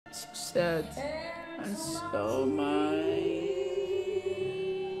So sad and so my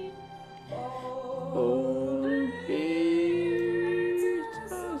oh Jesus.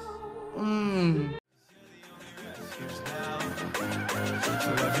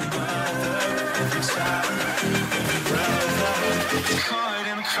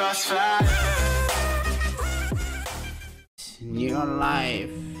 In your life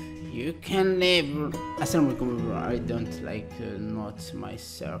you can live. Assalamualaikum, I don't like not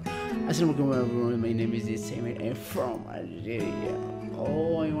myself. Assalamualaikum, my name is Samir. I'm from Algeria.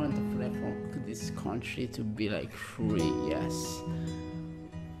 Oh, I want to fly from this country to be like free. Yes,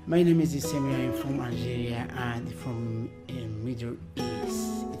 my name is Samir. I'm from Algeria and from Middle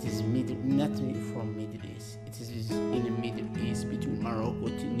East. It is not from Middle East. It is in the Middle East between Morocco,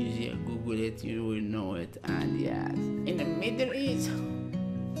 Tunisia. Google it, you will know it. And yes, in the Middle East,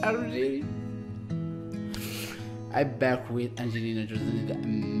 Algeria. I back with Angelina, just the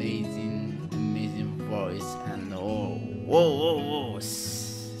amazing voice and whoa.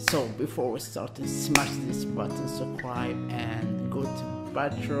 So before we start, smash this button, subscribe, and go to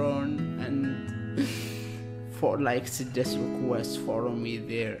Patreon and for like suggest requests, follow me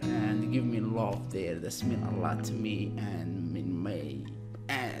there and give me love there. That's mean a lot to me and in my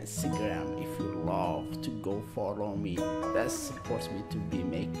Instagram. If you love to go follow me, that supports me to be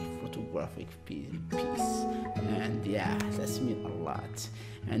make photographic piece and yeah, that's mean a lot.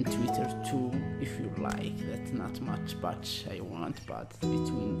 And Twitter too if you like. That's not much but I want, but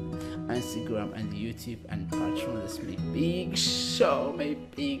between Instagram and YouTube and Patreon, that's my big show, my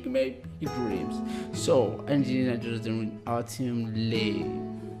big dreams. So Angelina just doing autumn leaf.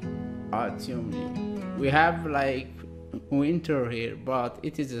 We have like winter here, but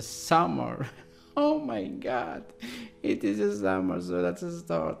it is a summer. Oh my god, it is a summer, so that's a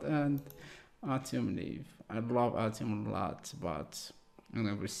start. And autumn leaf, I love autumn a lot, but I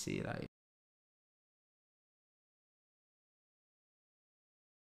never see like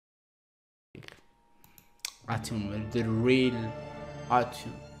autumn, the real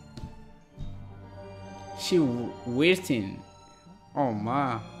autumn. She waiting. Oh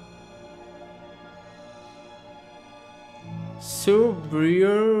my, so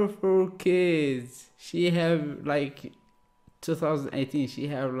beautiful kids. She have like 2018, she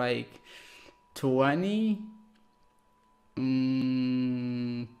have like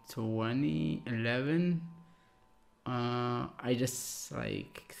 2011. I just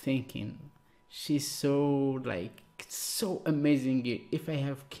like thinking she's so like so amazing. If I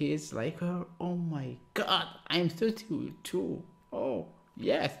have kids like her, oh my god, I'm 32. Oh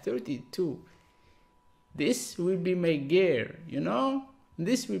yeah, 32. This will be my girl, you know?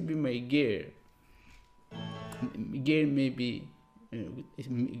 This will be my girl. Girl maybe, I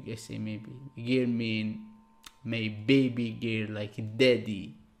say maybe. Girl mean my baby girl, like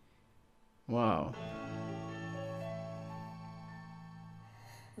daddy. Wow.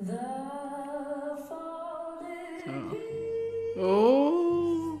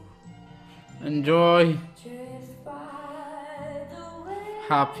 Oh, enjoy.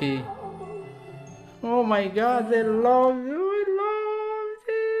 Happy. Oh my god, I love you. I love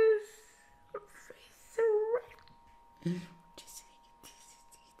this. So red.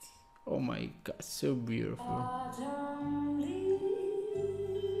 Oh my god, so beautiful.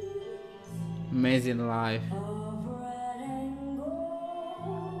 Amazing life.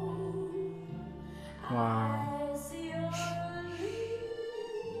 Wow.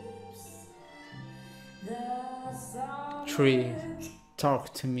 Tree,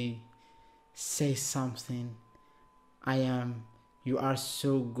 talk to me. Say something. You are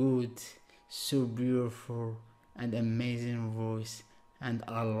so good, so beautiful, and amazing voice, and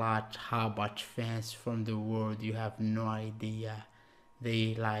a lot how much fans from the world, you have no idea.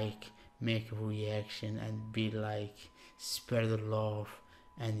 They like make reaction and be like spread the love,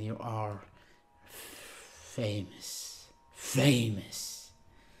 and you are famous.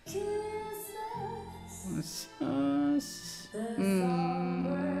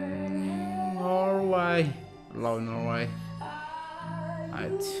 Norway, love Norway. I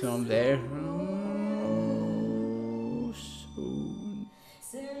film there. Soon.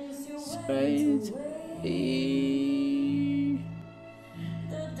 Spain.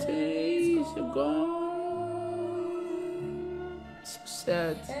 Days are gone. So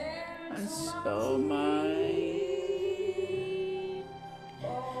sad and so my.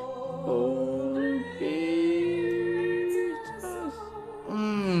 Oh, Jesus.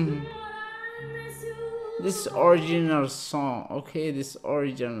 This original song, okay, this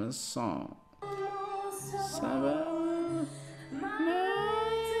original song.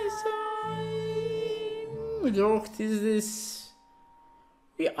 What is this?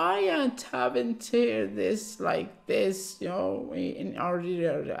 I haven't heard this like this, you know, in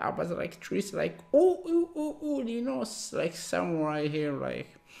Algeria. I was like trees like you know, like samurai here,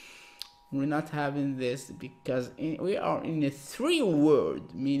 like we're not having this because we are in a 3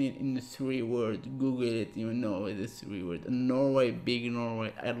 word, meaning in the 3 word. Google it, you know the 3 word. Norway, big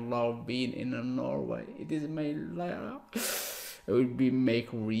Norway. I love being in a Norway. It is my life. I would be make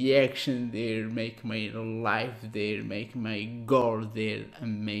reaction there, make my life there, make my goal there.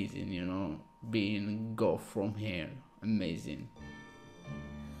 Amazing, you know, being go from here. Amazing.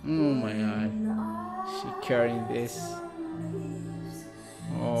 Oh my god, she carrying this.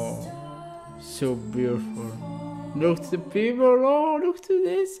 Oh. So beautiful. Look to the people. Oh, look to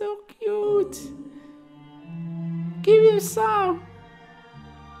this. So cute. Give him some.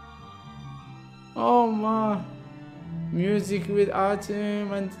 Oh my. Music with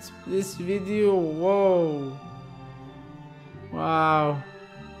autumn and this video. Whoa. Wow.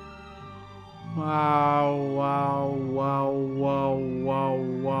 Wow, wow, wow, wow, wow,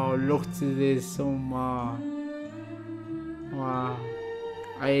 wow. Look to this. Oh my. Wow.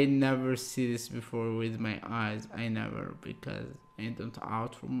 I never see this before with my eyes. I never, because I don't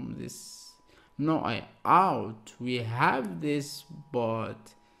out from this. No, I out. We have this,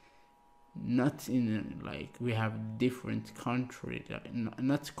 but not in like we have different country, like,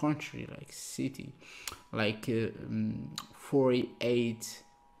 not country, like city, like 48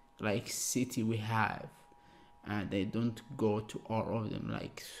 like city we have, and they don't go to all of them.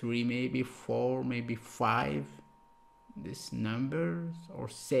 Like 3, maybe 4, maybe 5. This numbers or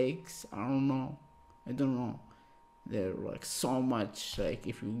 6, I don't know. They're like so much. Like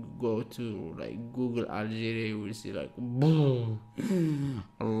if you go to like Google Algeria, you will see like boom,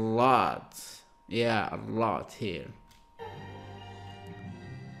 a lot. Yeah, a lot here.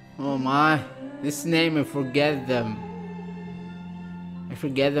 Oh my, this name I forget them. I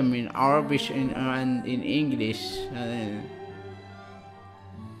forget them in Arabic and in English.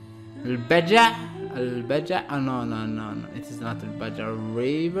 Al-Baja? Oh, no. It is not Al-Baja.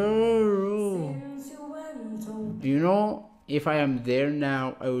 River. Oh. You know, if I am there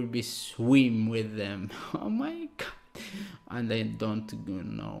now, I will be swim with them. Oh my god. And I don't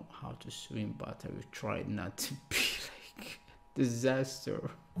know how to swim, but I will try not to be like disaster.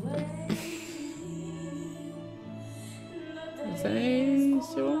 Thanks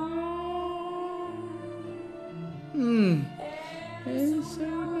so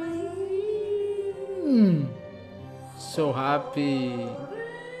so happy.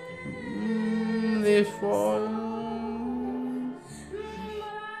 This fall.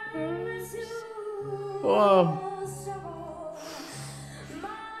 Wow.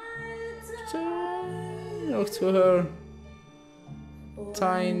 Look to her.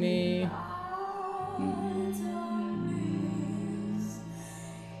 Tiny.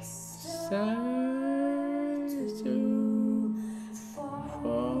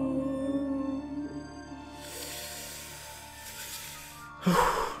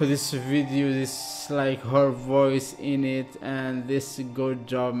 This video, this like her voice in it, and this good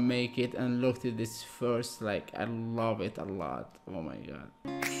job make it. And look at this first, like I love it a lot. Oh my god.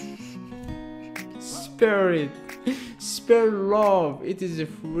 Spare love. It is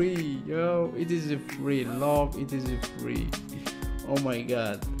free, yo. It is free love. It is free. Oh my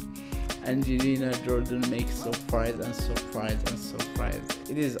god. Angelina Jordan makes surprise.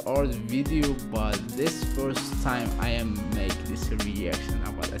 It is old video, but this first time I am make this reaction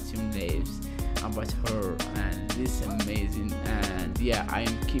about Asim Naves, about her, and this amazing. And yeah, I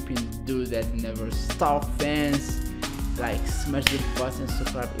am keeping do that, never stop, fans. Like smash the button,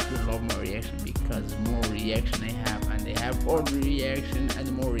 subscribe if you love my reaction, because more reaction I have, and they have old reaction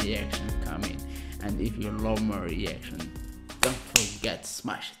and more reaction coming. And if you love my reaction, don't forget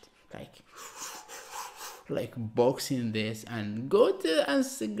smash it. Like boxing this, and go to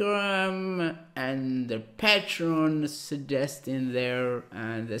Instagram and the Patreon suggesting there,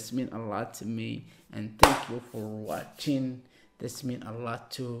 and this mean a lot to me. And thank you for watching. This mean a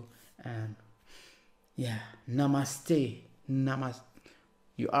lot too. And yeah, namaste.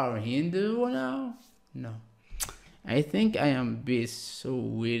 You are Hindu now? No, I think I am be so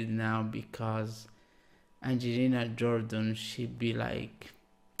weird now, because Angelina Jordan, she be like,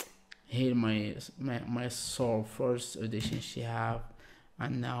 hear my soul first audition she have,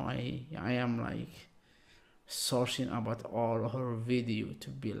 and now I am like searching about all her video to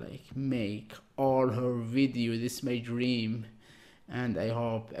be like make all her video. This is my dream, and I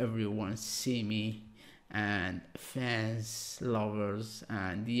hope everyone see me, and fans, lovers,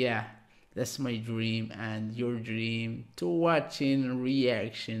 and yeah, that's my dream and your dream to watching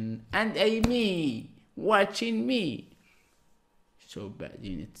reaction, and me watching me. so bad.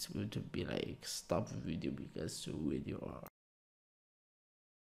 You need to be like stop the video because the video are